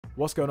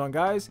What's going on,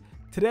 guys?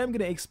 Today I'm going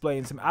to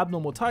explain some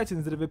abnormal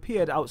titans that have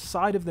appeared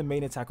outside of the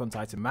main Attack on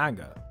Titan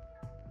manga.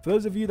 For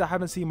those of you that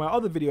haven't seen my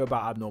other video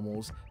about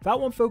abnormals, that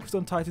one focused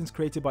on titans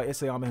created by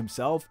Isayama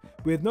himself,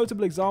 with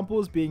notable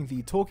examples being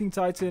the Talking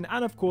Titan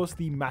and of course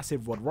the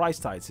massive Rod Reiss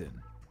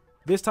Titan.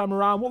 This time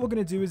around, what we're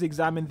going to do is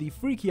examine the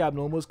freaky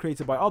abnormals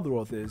created by other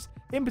authors,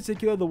 in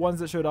particular the ones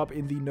that showed up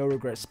in the No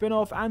Regrets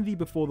spin-off and the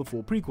Before the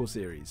Fall prequel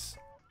series.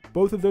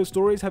 Both of those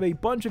stories have a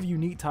bunch of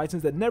unique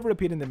titans that never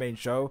appeared in the main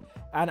show,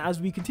 and as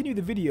we continue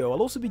the video,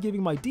 I'll also be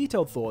giving my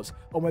detailed thoughts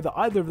on whether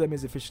either of them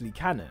is officially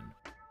canon.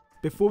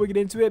 Before we get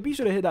into it, be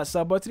sure to hit that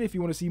sub button if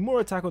you want to see more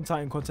Attack on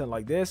Titan content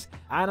like this,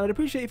 and I'd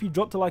appreciate if you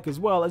dropped a like as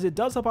well, as it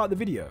does help out the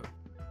video.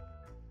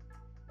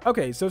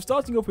 Okay, so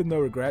starting off with No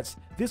Regrets,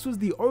 this was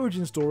the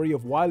origin story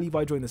of why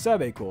Levi joined the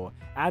Survey Corps,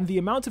 and the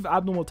amount of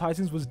abnormal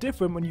titans was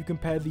different when you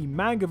compare the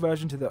manga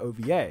version to the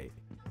OVA.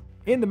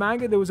 In the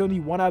manga, there was only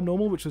one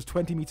abnormal, which was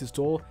 20 meters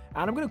tall,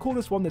 and I'm going to call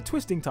this one the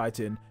Twisting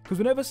Titan, because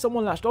whenever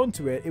someone latched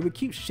onto it, it would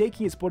keep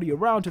shaking its body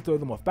around to throw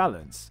them off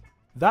balance.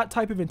 That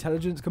type of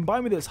intelligence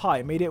combined with its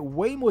height made it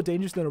way more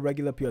dangerous than a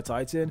regular pure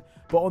Titan,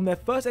 but on their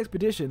first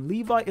expedition,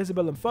 Levi,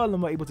 Isabel and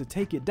Furlan were able to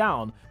take it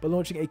down by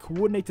launching a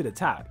coordinated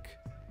attack.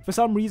 For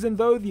some reason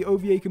though, the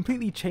OVA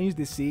completely changed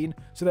this scene,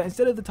 so that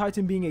instead of the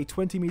Titan being a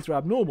 20 meter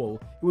abnormal,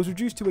 it was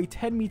reduced to a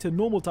 10 meter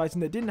normal Titan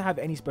that didn't have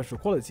any special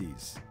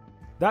qualities.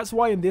 That's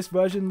why in this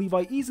version,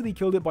 Levi easily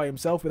killed it by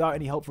himself without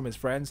any help from his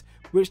friends,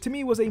 which to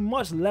me was a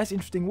much less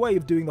interesting way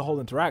of doing the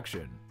whole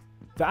interaction.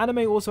 The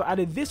anime also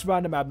added this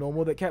random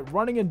abnormal that kept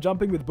running and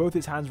jumping with both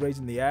its hands raised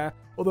in the air,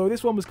 although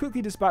this one was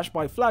quickly dispatched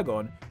by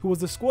Flagon, who was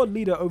the squad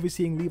leader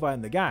overseeing Levi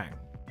and the gang.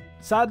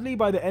 Sadly,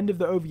 by the end of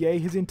the OVA,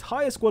 his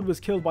entire squad was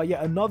killed by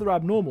yet another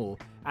abnormal,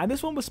 and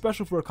this one was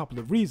special for a couple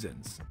of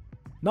reasons.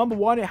 Number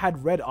one, it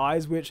had red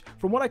eyes, which,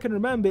 from what I can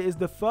remember, is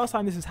the first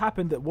time this has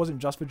happened that wasn't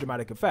just for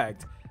dramatic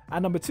effect,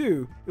 and number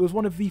two, it was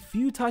one of the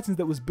few titans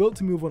that was built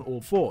to move on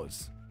all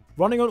fours.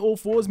 Running on all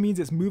fours means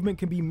its movement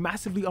can be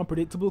massively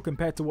unpredictable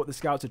compared to what the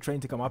scouts are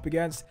trained to come up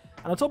against,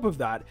 and on top of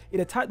that, it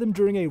attacked them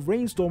during a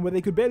rainstorm where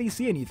they could barely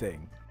see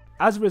anything.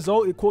 As a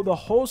result, it caught the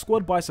whole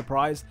squad by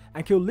surprise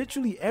and killed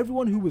literally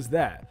everyone who was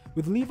there,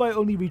 with Levi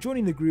only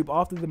rejoining the group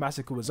after the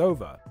massacre was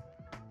over.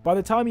 By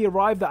the time he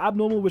arrived, the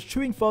abnormal was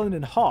chewing Furlan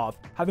in half,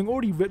 having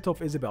already ripped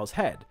off Isabel's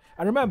head,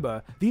 and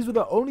remember, these were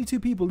the only two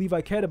people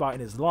Levi cared about in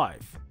his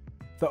life.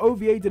 The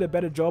OVA did a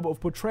better job of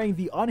portraying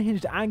the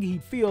unhinged anger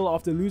he'd feel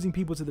after losing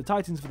people to the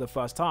Titans for the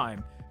first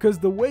time, because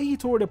the way he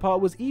tore it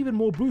apart was even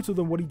more brutal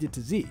than what he did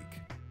to Zeke.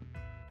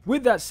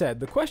 With that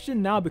said, the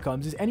question now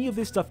becomes, is any of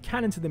this stuff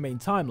canon to the main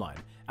timeline?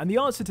 And the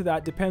answer to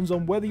that depends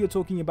on whether you're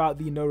talking about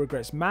the No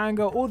Regrets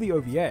manga or the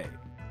OVA.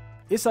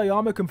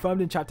 Isayama confirmed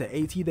in chapter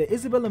 80 that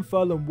Isabel and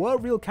Furlan were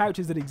real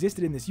characters that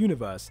existed in this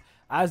universe,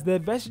 as their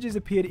vestiges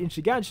appeared in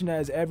Shiganshina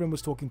as Eren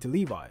was talking to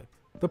Levi.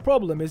 The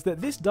problem is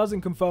that this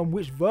doesn't confirm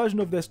which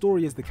version of their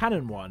story is the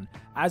canon one,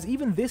 as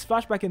even this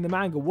flashback in the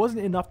manga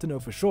wasn't enough to know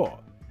for sure.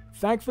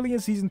 Thankfully in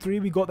season 3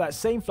 we got that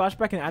same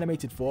flashback in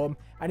animated form,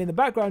 and in the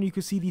background you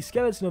could see the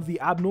skeleton of the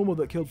abnormal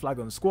that killed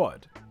Flagon's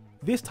squad.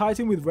 This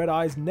titan with red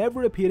eyes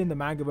never appeared in the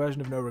manga version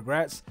of No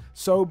Regrets,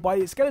 so by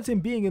its skeleton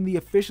being in the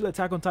official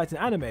Attack on Titan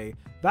anime,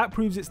 that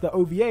proves it's the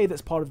OVA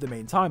that's part of the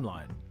main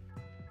timeline.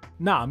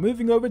 Now,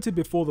 moving over to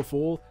Before the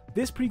Fall,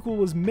 this prequel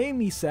was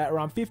mainly set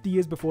around 50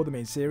 years before the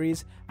main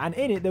series, and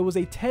in it there was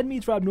a 10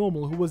 meter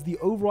abnormal who was the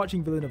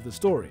overarching villain of the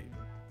story.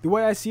 The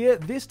way I see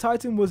it, this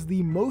titan was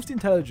the most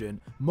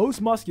intelligent, most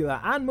muscular,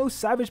 and most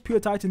savage pure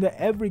titan that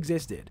ever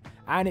existed,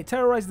 and it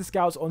terrorized the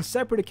scouts on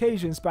separate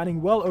occasions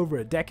spanning well over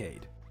a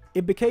decade.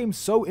 It became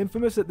so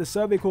infamous that the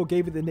Survey Corps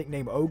gave it the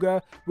nickname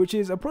Ogre, which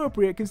is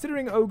appropriate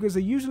considering ogres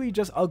are usually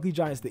just ugly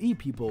giants that eat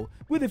people,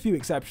 with a few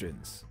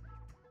exceptions.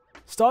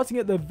 Starting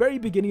at the very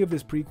beginning of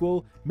this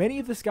prequel, many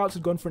of the scouts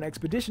had gone for an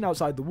expedition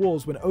outside the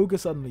walls when Ogre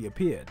suddenly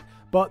appeared,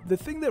 but the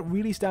thing that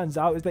really stands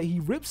out is that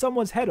he ripped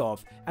someone's head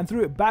off and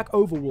threw it back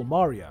over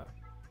Walmaria.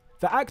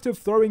 The act of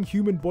throwing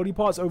human body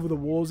parts over the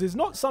walls is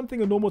not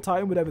something a normal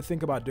titan would ever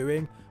think about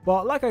doing,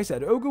 but like I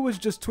said, Ogre was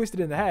just twisted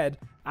in the head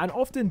and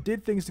often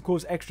did things to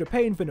cause extra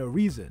pain for no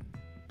reason.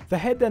 The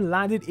head then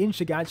landed in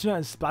Shiganshina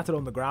and splattered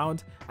on the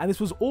ground, and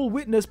this was all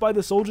witnessed by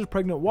the soldier's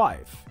pregnant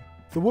wife.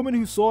 The woman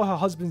who saw her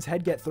husband's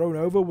head get thrown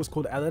over was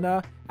called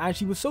Eleanor, and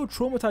she was so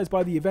traumatized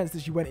by the events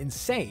that she went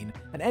insane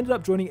and ended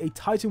up joining a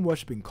titan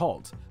worshipping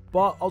cult,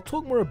 but I'll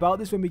talk more about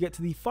this when we get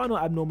to the final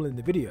abnormal in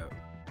the video.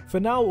 For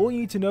now, all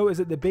you need to know is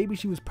that the baby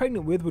she was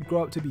pregnant with would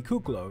grow up to be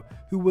Kuklo,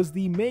 who was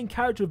the main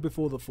character of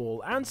Before the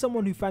Fall and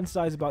someone who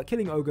fantasized about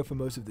killing Ogre for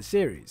most of the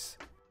series.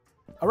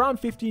 Around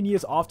 15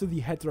 years after the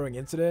head throwing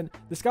incident,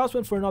 the scouts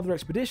went for another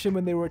expedition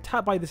when they were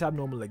attacked by this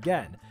abnormal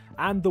again,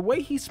 and the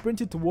way he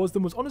sprinted towards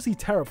them was honestly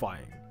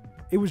terrifying.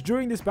 It was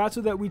during this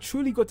battle that we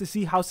truly got to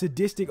see how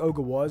sadistic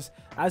Ogre was,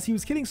 as he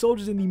was killing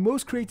soldiers in the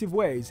most creative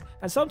ways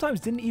and sometimes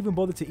didn't even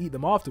bother to eat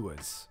them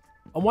afterwards.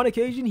 On one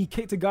occasion, he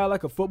kicked a guy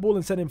like a football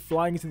and sent him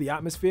flying into the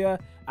atmosphere,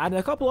 and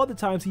a couple other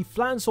times he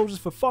flattened soldiers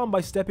for fun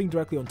by stepping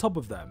directly on top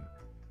of them.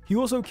 He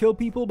also killed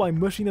people by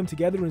mushing them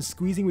together and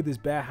squeezing with his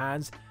bare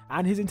hands,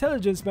 and his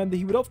intelligence meant that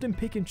he would often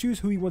pick and choose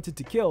who he wanted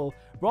to kill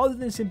rather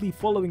than simply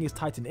following his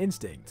Titan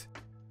instinct.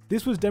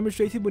 This was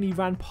demonstrated when he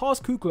ran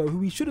past Kuklo,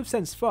 who he should have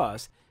sensed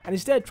first, and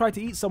instead tried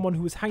to eat someone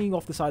who was hanging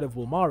off the side of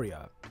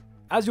Wolmaria.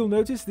 As you'll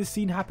notice, this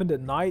scene happened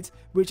at night,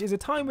 which is a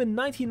time when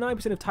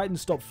 99% of Titans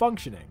stop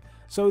functioning,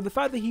 so the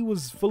fact that he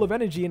was full of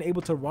energy and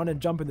able to run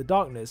and jump in the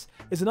darkness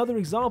is another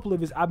example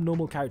of his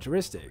abnormal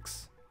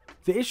characteristics.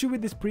 The issue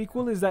with this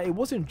prequel is that it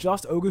wasn't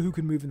just Ogre who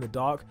could move in the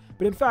dark,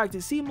 but in fact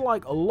it seemed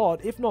like a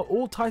lot, if not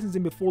all Titans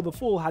in Before the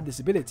Fall had this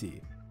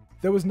ability.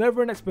 There was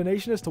never an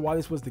explanation as to why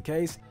this was the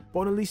case, but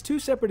on at least 2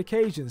 separate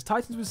occasions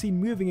Titans were seen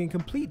moving in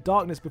complete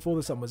darkness before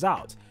the sun was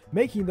out,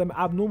 making them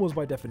abnormals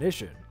by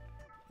definition.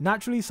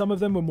 Naturally, some of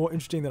them were more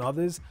interesting than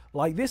others,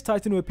 like this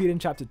Titan who appeared in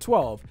chapter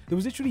 12 that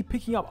was literally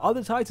picking up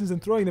other Titans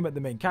and throwing them at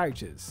the main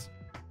characters.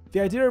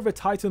 The idea of a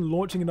Titan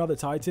launching another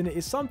Titan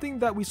is something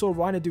that we saw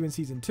Reiner do in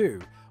season 2,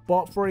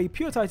 but for a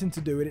pure Titan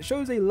to do it, it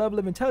shows a level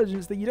of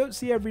intelligence that you don't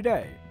see every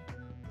day.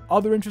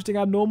 Other interesting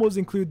abnormals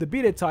include the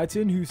bearded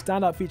Titan, whose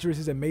standout feature is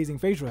his amazing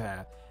facial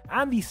hair,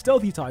 and the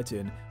stealthy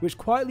Titan, which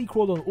quietly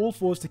crawled on all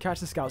fours to catch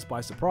the scouts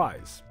by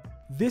surprise.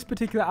 This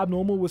particular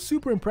abnormal was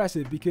super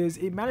impressive because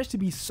it managed to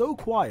be so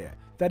quiet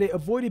that it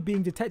avoided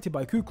being detected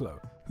by Kuklo,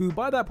 who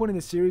by that point in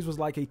the series was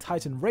like a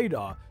Titan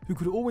radar who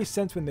could always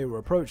sense when they were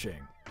approaching.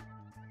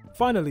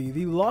 Finally,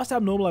 the last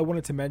abnormal I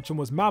wanted to mention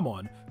was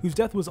Mammon, whose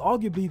death was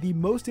arguably the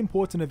most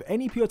important of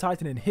any pure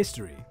Titan in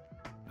history.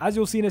 As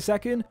you'll see in a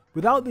second,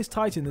 without this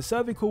Titan, the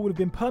Survey Corps would have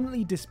been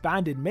permanently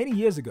disbanded many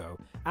years ago,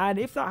 and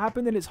if that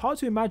happened, then it's hard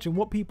to imagine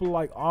what people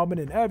like Armin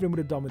and Eren would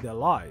have done with their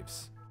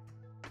lives.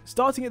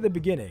 Starting at the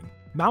beginning,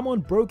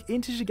 Mammon broke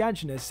into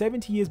Shiganshina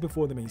 70 years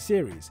before the main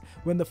series,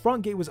 when the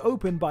front gate was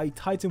opened by a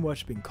Titan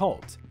worshipping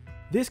cult.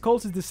 This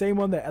cult is the same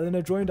one that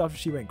Eleanor joined after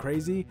she went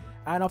crazy,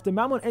 and after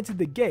Mammon entered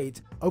the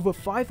gate, over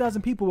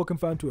 5,000 people were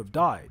confirmed to have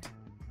died.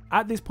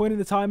 At this point in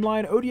the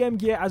timeline, ODM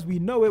gear as we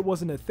know it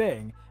wasn't a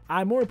thing,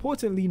 and more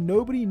importantly,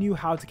 nobody knew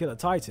how to kill a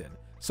Titan,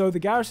 so the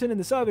garrison and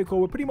the Survey Corps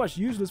were pretty much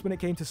useless when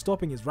it came to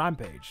stopping his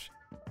rampage.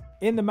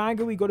 In the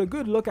manga, we got a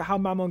good look at how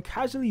Mammon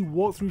casually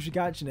walked through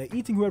Shiganshina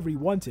eating whoever he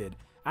wanted,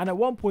 and at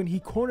one point he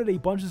cornered a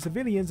bunch of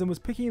civilians and was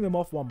picking them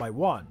off one by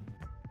one.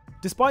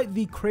 Despite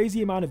the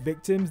crazy amount of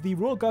victims, the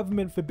royal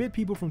government forbid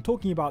people from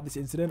talking about this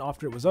incident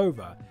after it was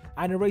over,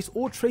 and erased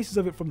all traces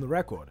of it from the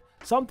record,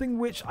 something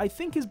which I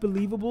think is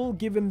believable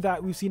given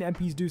that we've seen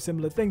MPs do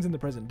similar things in the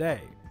present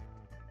day.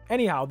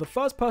 Anyhow, the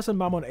first person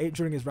Mammon ate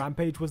during his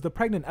rampage was the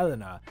pregnant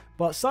Eleanor,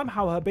 but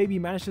somehow her baby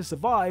managed to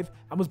survive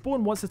and was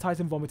born once the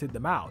Titan vomited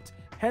them out,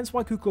 hence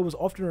why Kuklo was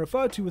often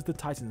referred to as the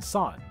Titan's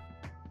son.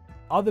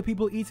 Other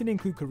people eaten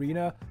include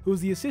Karina, who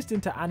was the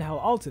assistant to Angel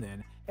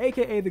Aaltonen,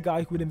 aka the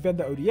guy who would invent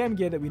the ODM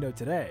gear that we know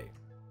today.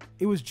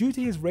 It was due to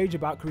his rage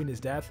about Karina's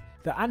death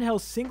that Angel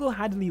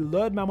single-handedly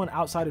lured Mammon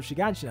outside of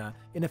Shiganshina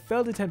in a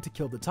failed attempt to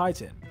kill the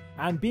Titan,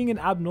 and being an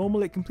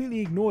abnormal, it completely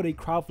ignored a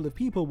crowd full of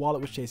people while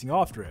it was chasing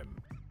after him.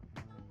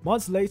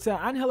 Months later,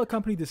 Angel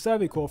accompanied the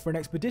Survey Corps for an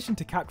expedition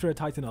to capture a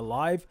Titan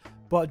alive,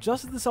 but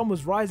just as the sun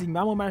was rising,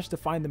 Mammon managed to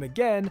find them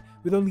again,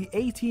 with only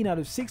 18 out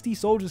of 60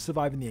 soldiers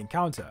surviving the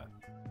encounter.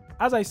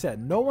 As I said,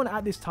 no one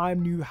at this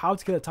time knew how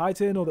to kill a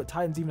Titan or that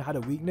Titans even had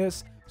a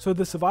weakness, so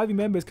the surviving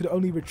members could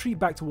only retreat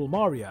back to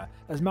Wolmaria,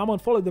 as Mammon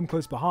followed them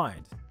close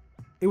behind.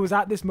 It was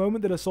at this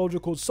moment that a soldier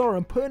called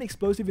Sorum put an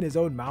explosive in his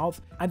own mouth,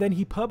 and then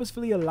he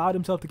purposefully allowed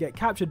himself to get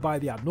captured by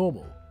the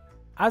abnormal.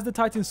 As the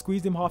Titan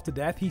squeezed him half to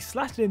death, he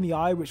slashed it in the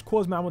eye, which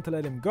caused Mammon to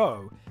let him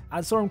go,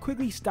 and Sorum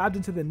quickly stabbed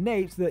into the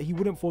nape so that he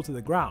wouldn't fall to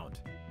the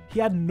ground. He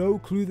had no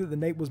clue that the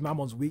nape was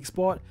Mammon's weak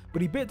spot,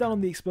 but he bit down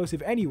on the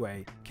explosive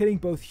anyway, killing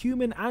both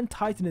human and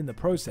Titan in the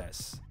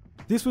process.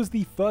 This was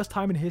the first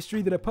time in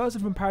history that a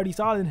person from Paradise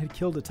Island had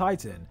killed a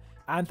Titan,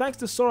 and thanks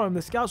to Sorum,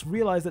 the scouts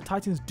realized that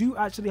Titans do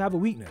actually have a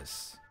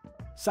weakness.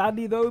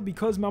 Sadly though,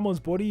 because Mammon's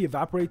body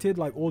evaporated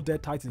like all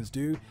dead Titans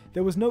do,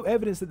 there was no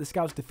evidence that the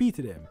scouts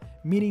defeated him,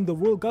 meaning the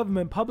royal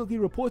government publicly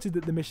reported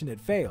that the mission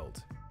had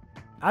failed.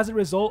 As a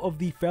result of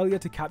the failure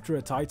to capture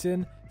a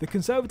Titan, the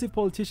conservative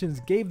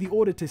politicians gave the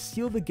order to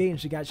seal the gate in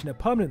Shiganshina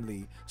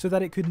permanently so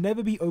that it could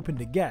never be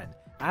opened again,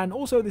 and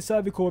also the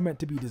Survey Corps were meant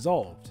to be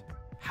dissolved.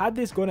 Had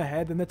this gone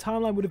ahead, then the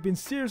timeline would have been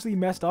seriously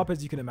messed up,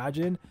 as you can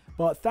imagine,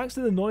 but thanks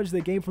to the knowledge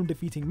they gained from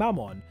defeating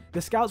Mammon,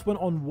 the scouts went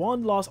on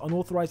one last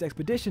unauthorized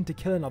expedition to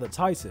kill another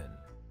Titan.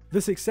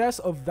 The success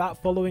of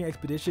that following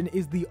expedition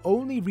is the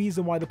only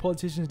reason why the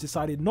politicians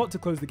decided not to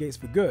close the gates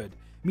for good,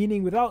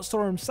 meaning without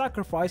Sorum's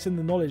sacrifice and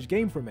the knowledge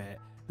gained from it,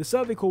 the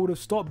Survey Corps would have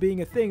stopped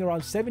being a thing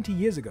around 70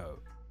 years ago.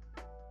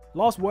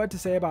 Last word to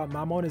say about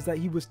Mammon is that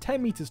he was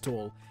 10 meters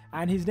tall,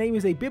 and his name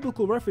is a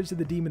biblical reference to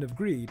the demon of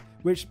greed,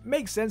 which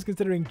makes sense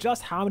considering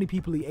just how many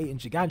people he ate in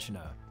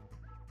Shiganshina.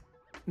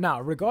 Now,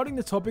 regarding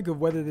the topic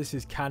of whether this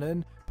is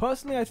canon,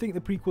 personally I think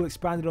the prequel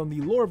expanded on the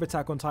lore of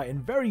Attack on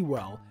Titan very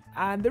well,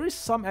 and there is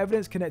some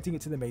evidence connecting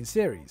it to the main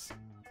series.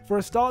 For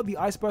a start, the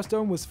Iceberg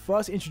Stone was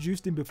first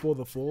introduced in Before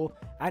the Fall,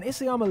 and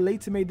Isayama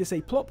later made this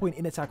a plot point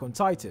in Attack on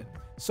Titan.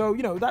 So,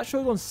 that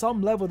shows on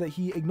some level that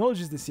he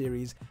acknowledges the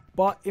series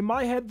But in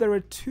my head, there are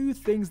two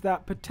things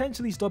that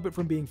potentially stop it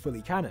from being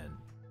fully canon.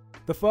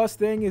 The first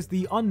thing is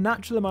the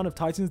unnatural amount of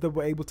Titans that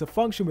were able to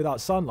function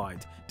without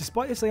sunlight,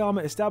 despite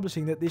Isayama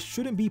establishing that this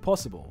shouldn't be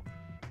possible.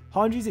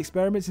 Hanji's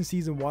experiments in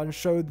season 1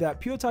 showed that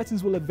pure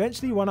Titans will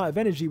eventually run out of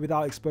energy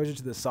without exposure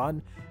to the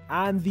sun,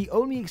 and the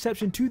only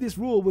exception to this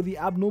rule were the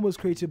abnormals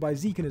created by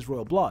Zeke and his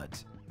royal blood.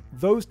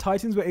 Those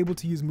Titans were able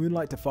to use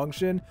moonlight to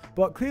function,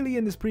 but clearly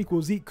in this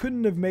prequel Zeke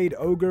couldn't have made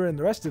Ogre and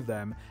the rest of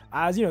them,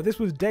 as this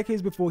was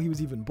decades before he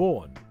was even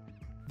born.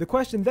 The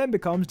question then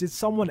becomes, did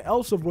someone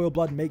else of royal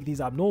blood make these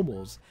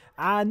abnormals?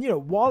 And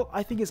while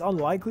I think it's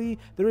unlikely,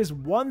 there is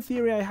one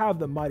theory I have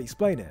that might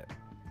explain it.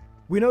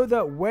 We know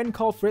that when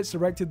Karl Fritz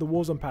erected the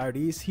walls on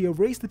Paradis, he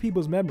erased the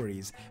people's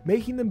memories,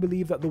 making them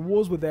believe that the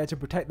walls were there to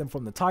protect them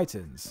from the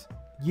Titans.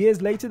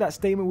 Years later, that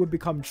statement would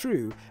become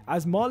true,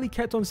 as Marley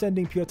kept on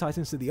sending pure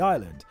Titans to the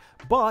island,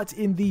 but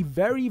in the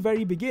very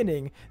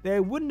beginning,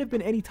 there wouldn't have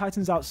been any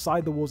Titans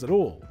outside the walls at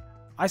all.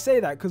 I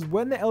say that because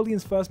when the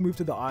Eldians first moved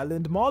to the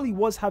island, Marley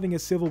was having a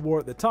civil war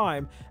at the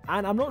time,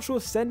 and I'm not sure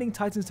sending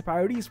Titans to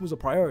Paradis was a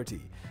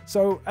priority,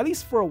 so at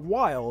least for a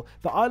while,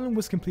 the island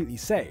was completely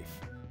safe.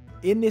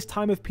 In this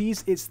time of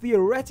peace, it's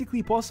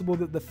theoretically possible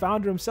that the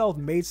founder himself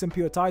made some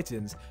pure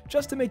Titans,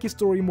 just to make his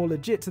story more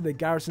legit to the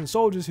garrison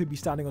soldiers who'd be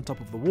standing on top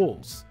of the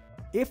walls.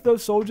 If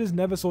those soldiers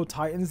never saw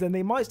Titans, then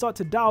they might start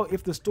to doubt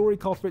if the story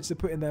Karl Fritz had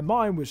put in their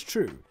mind was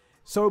true.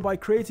 So by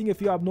creating a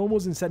few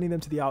abnormals and sending them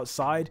to the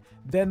outside,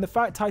 then the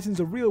fact Titans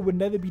are real would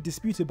never be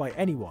disputed by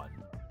anyone.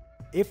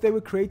 If they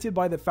were created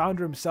by the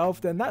founder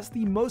himself, then that's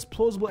the most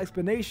plausible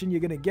explanation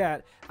you're gonna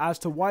get as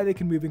to why they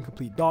can move in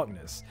complete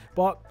darkness.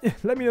 But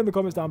let me know in the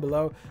comments down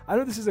below. I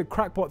know this is a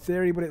crackpot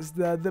theory, but it's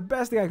the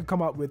best thing I could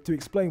come up with to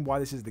explain why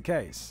this is the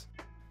case.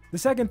 The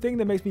second thing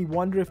that makes me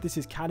wonder if this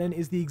is canon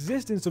is the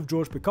existence of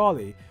George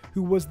Picali,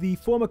 who was the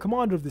former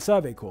commander of the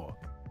Survey Corps.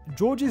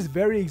 George's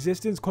very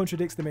existence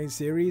contradicts the main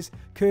series,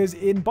 because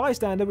in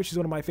Bystander, which is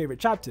one of my favourite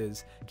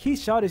chapters, Keith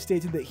Shardis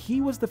stated that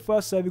he was the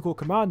first Survey Corps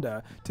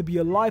commander to be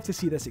alive to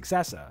see their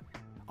successor.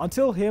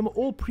 Until him,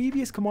 all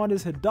previous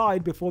commanders had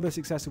died before their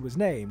successor was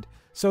named,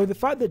 so the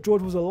fact that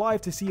George was alive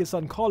to see his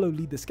son Carlo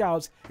lead the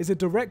scouts is a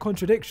direct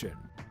contradiction.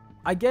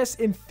 I guess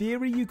in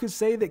theory you could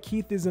say that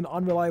Keith is an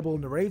unreliable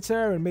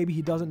narrator and maybe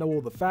he doesn't know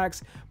all the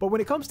facts, but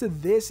when it comes to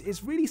this,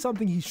 it's really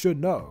something he should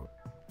know.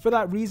 For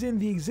that reason,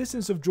 the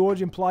existence of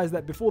George implies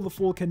that Before the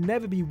Fall can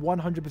never be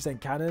 100%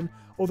 canon,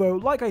 although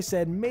like I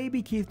said,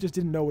 maybe Keith just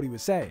didn't know what he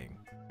was saying.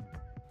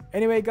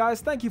 Anyway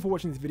guys, thank you for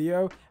watching this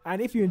video,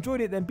 and if you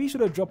enjoyed it then be sure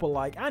to drop a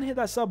like and hit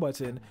that sub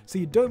button so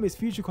you don't miss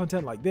future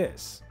content like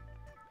this.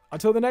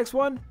 Until the next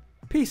one,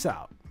 peace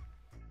out.